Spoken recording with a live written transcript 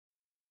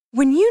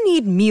When you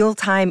need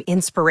mealtime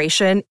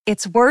inspiration,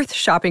 it's worth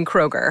shopping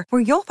Kroger,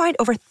 where you'll find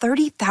over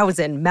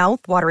 30,000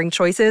 mouth-watering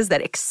choices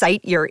that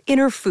excite your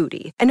inner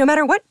foodie. And no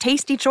matter what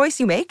tasty choice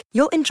you make,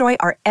 you'll enjoy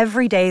our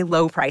everyday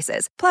low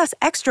prices, plus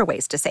extra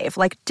ways to save,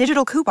 like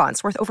digital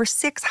coupons worth over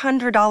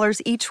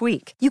 $600 each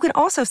week. You can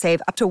also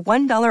save up to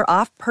 $1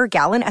 off per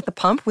gallon at the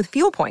pump with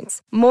fuel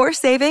points. More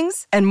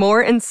savings and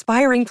more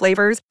inspiring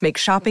flavors make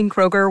shopping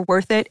Kroger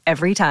worth it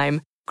every time.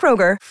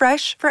 Kroger,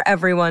 fresh for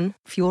everyone.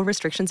 Fuel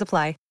restrictions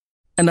apply.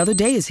 Another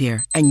day is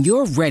here, and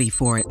you're ready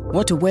for it.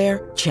 What to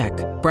wear? Check.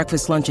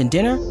 Breakfast, lunch, and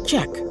dinner?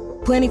 Check.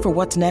 Planning for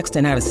what's next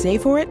and how to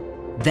save for it?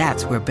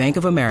 That's where Bank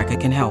of America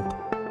can help.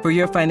 For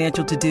your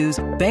financial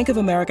to-dos, Bank of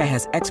America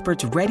has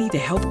experts ready to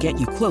help get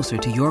you closer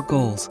to your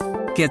goals.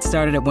 Get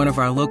started at one of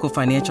our local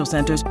financial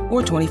centers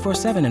or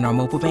 24/7 in our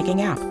mobile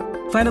banking app.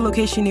 Find a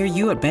location near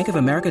you at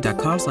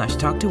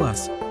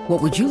bankofamerica.com/talktous.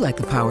 What would you like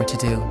the power to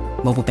do?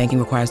 Mobile banking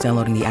requires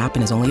downloading the app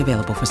and is only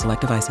available for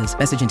select devices.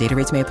 Message and data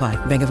rates may apply.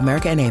 Bank of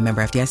America N.A.,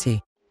 member FDIC.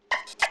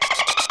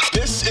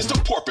 This is the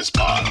Porpoise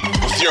Pod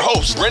with your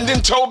hosts,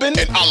 Brendan Tobin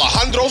and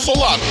Alejandro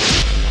Solano.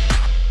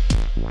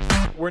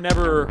 We're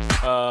never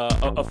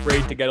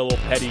afraid to get a little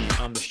petty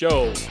on the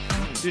show.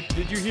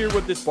 Did you hear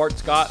what this Bart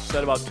Scott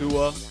said about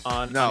Tua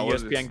on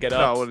ESPN Get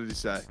Up? No, what did he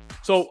say?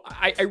 So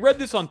I read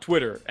this on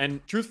Twitter,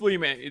 and truthfully,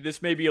 man,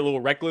 this may be a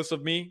little reckless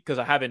of me because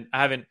I haven't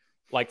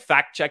like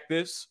fact checked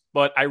this,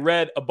 but I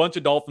read a bunch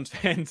of Dolphins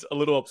fans a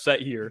little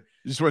upset here.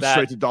 You just went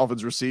straight to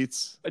Dolphins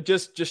receipts?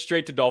 Just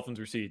straight to Dolphins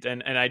receipts.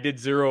 And I did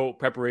zero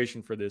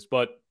preparation for this,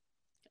 but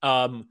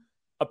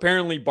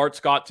apparently Bart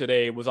Scott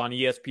today was on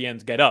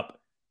ESPN's Get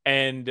Up,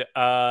 and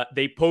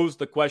they posed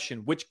the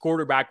question, which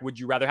quarterback would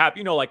you rather have?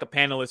 You know, like a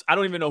panelist. I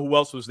don't even know who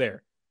else was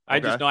there. I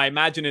just know, I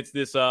imagine it's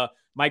this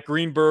Mike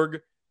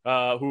Greenberg,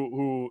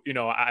 who you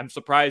know, I'm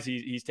surprised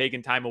he's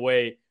taken time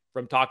away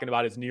from talking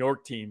about his New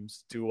York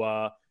teams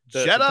to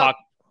Shut up. Talk.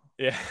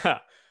 Yeah.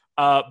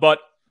 But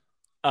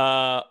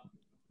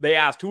they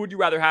asked, who would you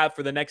rather have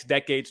for the next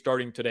decade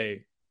starting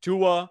today?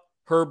 Tua,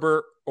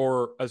 Herbert,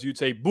 or as you'd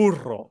say,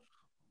 Burro?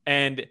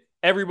 And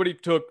everybody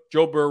took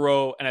Joe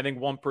Burrow, and I think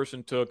one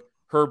person took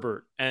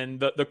Herbert. And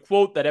the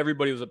quote that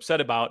everybody was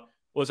upset about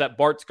was that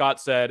Bart Scott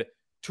said,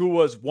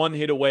 Tua's one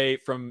hit away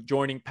from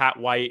joining Pat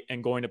White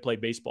and going to play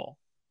baseball.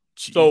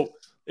 Jeez. So,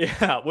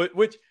 yeah,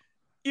 which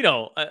you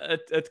know,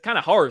 it's kind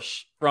of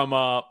harsh from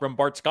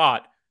Bart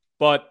Scott.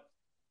 But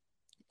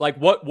like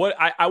what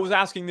I was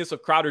asking this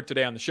of Crowder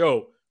today on the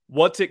show,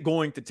 what's it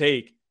going to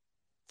take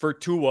for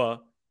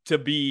Tua to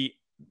be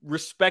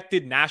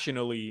respected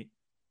nationally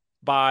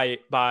by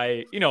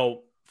you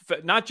know,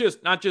 not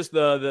just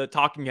the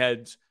talking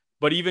heads,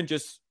 but even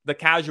just the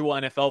casual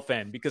NFL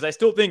fan? Because I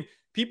still think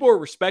people are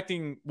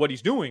respecting what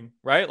he's doing,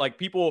 right? Like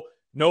people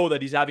know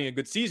that he's having a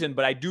good season,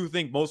 but I do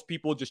think most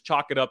people just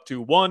chalk it up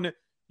to, one,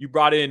 you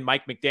brought in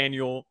Mike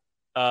McDaniel,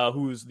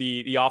 who's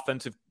the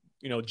offensive,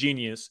 you know,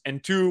 genius,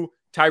 and two,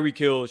 Tyreek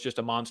Hill is just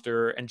a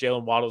monster, and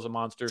Jalen Waddle's a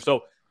monster.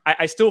 So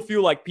I still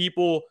feel like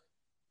people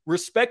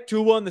respect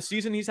Tua in the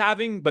season he's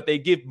having, but they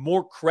give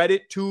more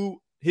credit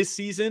to his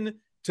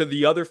season to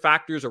the other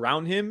factors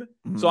around him.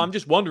 Mm-hmm. So I'm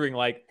just wondering,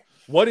 like,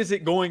 what is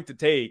it going to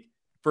take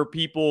for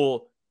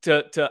people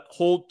to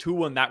hold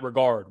Tua in that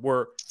regard,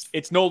 where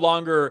it's no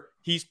longer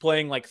he's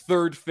playing like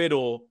third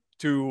fiddle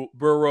to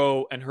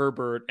Burrow and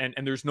Herbert, and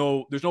there's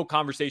no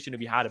conversation to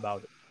be had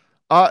about it?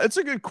 It's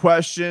a good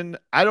question.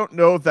 I don't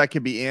know if that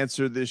can be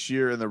answered this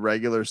year in the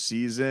regular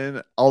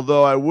season.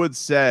 Although I would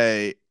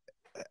say,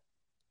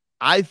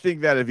 I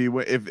think that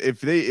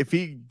if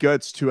he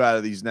gets 2 out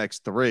of these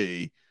next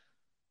 3,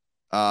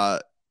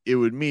 it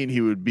would mean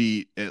he would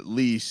beat at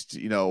least,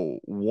 you know,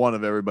 one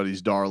of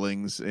everybody's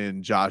darlings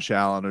in Josh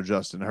Allen or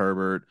Justin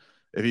Herbert.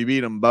 If he beat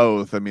them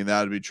both, I mean,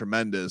 that would be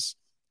tremendous.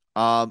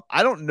 I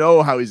don't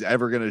know how he's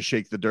ever going to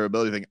shake the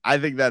durability thing. I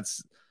think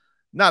that's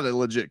not a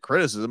legit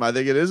criticism. I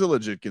think it is a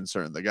legit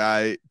concern. The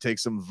guy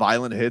takes some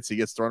violent hits. He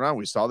gets thrown around.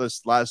 We saw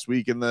this last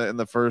week in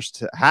the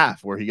first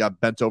half where he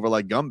got bent over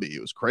like Gumby. It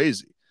was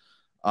crazy.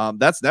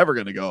 That's never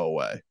going to go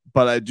away.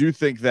 But I do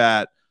think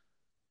that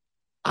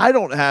I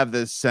don't have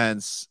this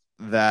sense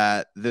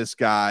that this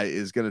guy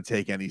is going to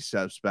take any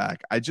steps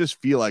back. I just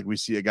feel like we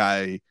see a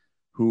guy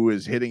who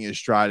is hitting his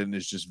stride and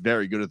is just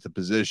very good at the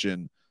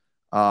position.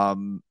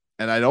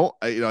 And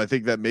I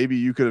think that maybe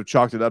you could have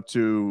chalked it up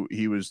to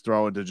he was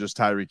throwing to just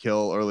Tyreek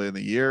Hill early in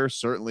the year.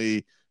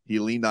 Certainly he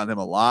leaned on him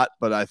a lot,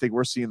 but I think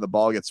we're seeing the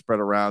ball get spread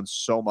around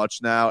so much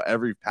now.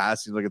 Every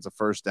pass seems like it's a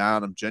first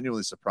down. I'm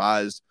genuinely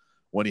surprised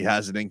when he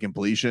has an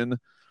incompletion.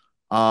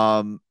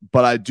 But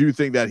I do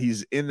think that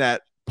he's in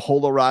that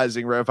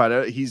polarizing rarefied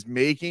area. He's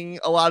making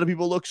a lot of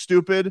people look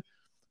stupid,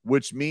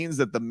 which means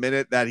that the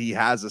minute that he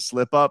has a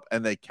slip up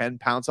and they can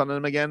pounce on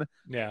him again,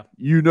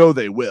 you know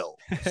they will.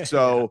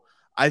 So yeah.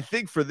 I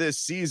think for this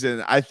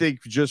season, I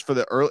think just for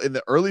in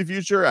the early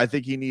future, I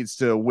think he needs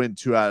to win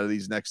 2 out of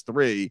these next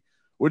 3,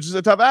 which is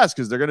a tough ask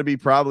because they're going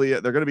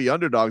to be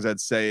underdogs, I'd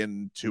say,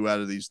 in 2 out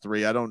of these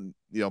 3. I'm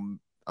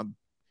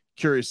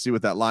curious to see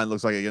what that line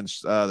looks like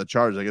against the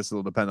Chargers. I guess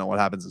it'll depend on what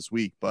happens this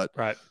week, but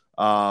right.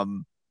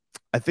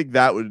 I think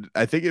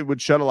it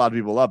would shut a lot of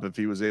people up if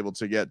he was able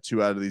to get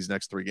 2 out of these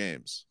next 3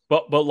 games.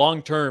 But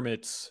long term,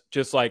 it's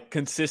just like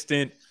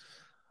consistent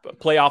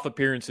playoff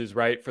appearances,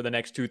 right, for the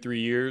next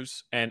 2-3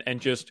 years, and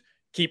just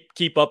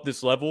keep up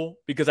this level,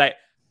 because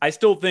I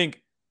still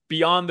think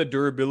beyond the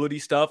durability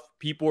stuff,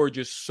 people are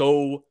just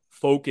so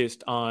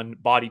focused on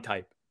body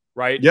type,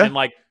 right? Yeah. And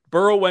like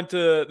Burrow went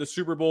to the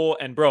Super Bowl,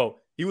 and bro,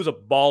 he was a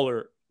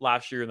baller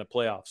last year in the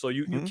playoffs. So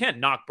you can't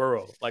knock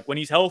Burrow. Like when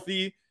he's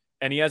healthy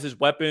and he has his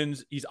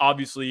weapons, he's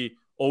obviously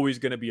always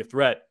going to be a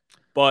threat.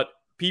 But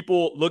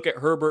people look at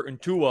Herbert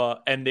and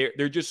Tua, and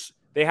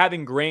they have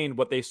ingrained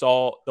what they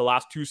saw the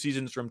last 2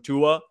 seasons from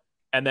Tua,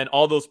 and then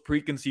all those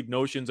preconceived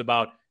notions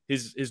about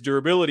his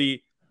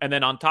durability. And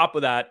then on top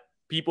of that,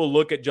 people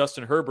look at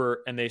Justin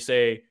Herbert and they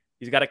say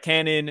he's got a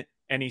cannon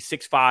and he's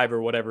 6'5"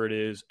 or whatever it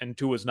is, and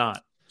Tua's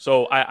not.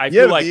 So I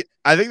feel like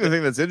I think the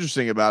thing that's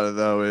interesting about it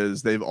though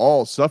is they've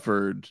all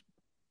suffered,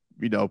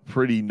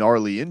 pretty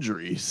gnarly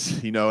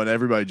injuries, and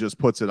everybody just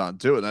puts it on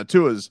Tua. Now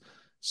Tua's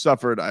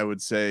suffered, I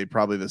would say,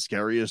 probably the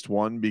scariest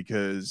one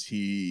because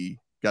he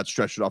got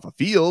stretched off a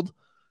field,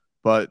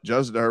 but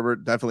Justin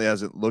Herbert definitely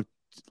hasn't looked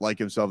like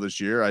himself this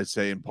year. I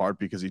say in part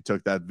because he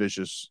took that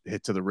vicious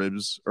hit to the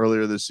ribs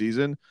earlier this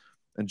season.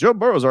 And Joe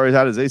Burrow's already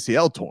had his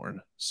ACL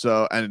torn.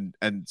 So, and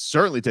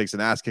certainly takes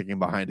an ass kicking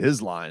behind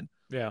his line.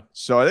 Yeah.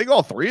 So I think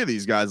all 3 of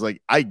these guys,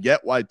 like, I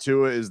get why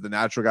Tua is the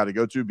natural guy to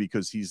go to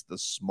because he's the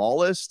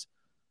smallest,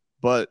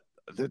 but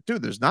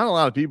dude, there's not a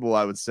lot of people,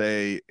 I would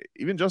say,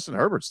 even Justin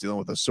Herbert's dealing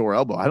with a sore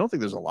elbow. I don't think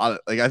there's a lot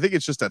of, I think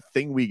it's just a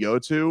thing we go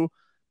to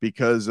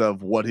because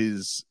of what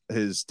his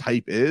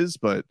type is,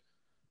 but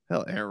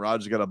hell, Aaron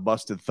Rodgers got a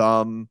busted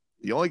thumb.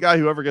 The only guy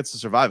who ever gets to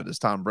survive it is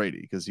Tom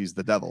Brady because he's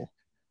the devil.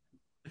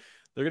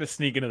 They're going to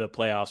sneak into the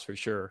playoffs for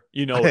sure.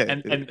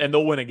 And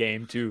they'll win a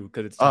game too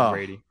because it's Tom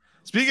Brady.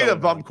 Speaking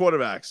of bum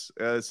quarterbacks,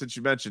 since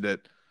you mentioned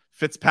it,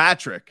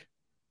 Fitzpatrick.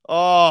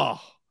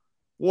 Oh,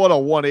 what a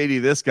 180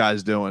 this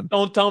guy's doing.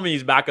 Don't tell me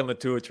he's back on the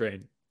Tua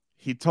train.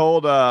 He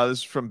told, this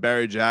is from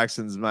Barry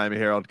Jackson's Miami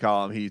Herald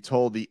column. He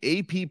told the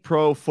AP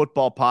Pro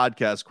Football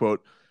Podcast,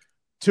 quote,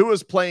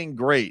 Tua's playing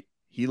great.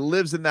 He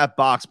lives in that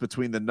box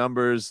between the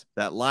numbers,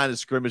 that line of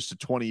scrimmage to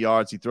 20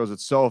 yards. He throws it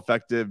so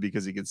effective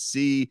because he can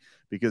see,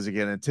 because he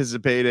can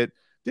anticipate it.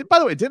 By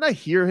the way, didn't I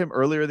hear him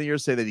earlier in the year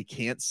say that he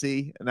can't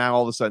see? And now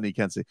all of a sudden he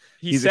can see.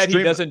 He said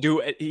he doesn't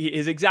do –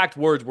 his exact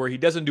words were he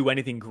doesn't do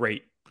anything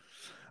great.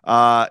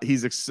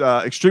 He's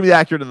extremely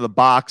accurate in the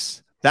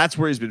box. That's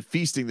where he's been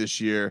feasting this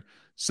year.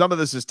 Some of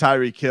this is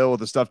Tyreek Hill with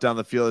the stuff down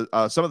the field.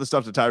 Some of the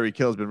stuff to Tyreek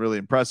Hill has been really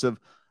impressive.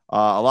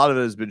 A lot of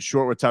it has been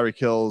short with Tyreek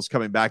Hill's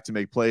coming back to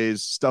make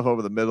plays, stuff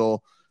over the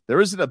middle. There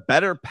isn't a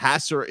better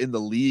passer in the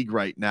league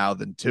right now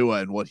than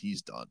Tua and what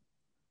he's done.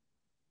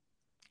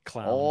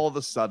 Clown. All of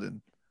a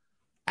sudden,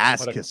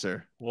 ass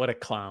kisser. What a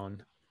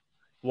clown.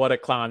 What a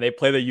clown. They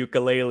play the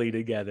ukulele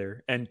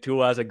together, and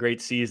Tua has a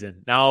great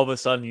season. Now all of a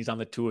sudden he's on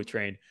the Tua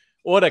train.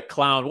 What a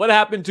clown. What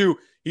happened to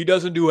he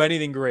doesn't do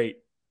anything great?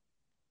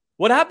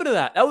 What happened to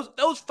that? That was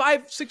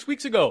 5-6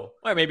 weeks ago.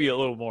 Or maybe a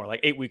little more,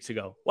 like 8 weeks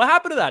ago. What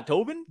happened to that,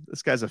 Tobin?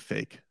 This guy's a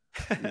fake.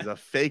 He's a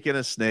fake and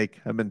a snake.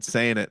 I've been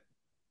saying it.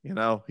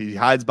 He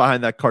hides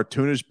behind that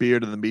cartoonish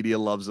beard and the media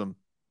loves him.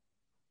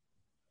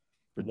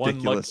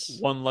 Ridiculous.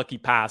 One lucky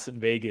pass in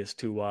Vegas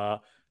to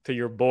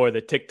your boy,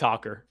 the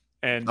TikToker.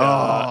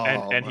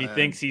 And he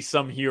thinks he's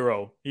some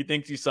hero.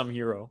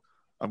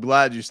 I'm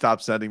glad you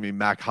stopped sending me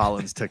Mac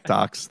Hollins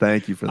TikToks.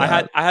 Thank you for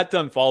that. I had to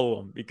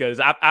unfollow him because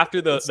after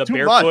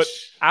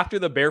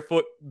the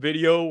barefoot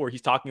video where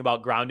he's talking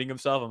about grounding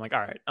himself, I'm like, all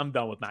right, I'm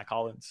done with Mac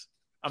Hollins.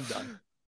 I'm done.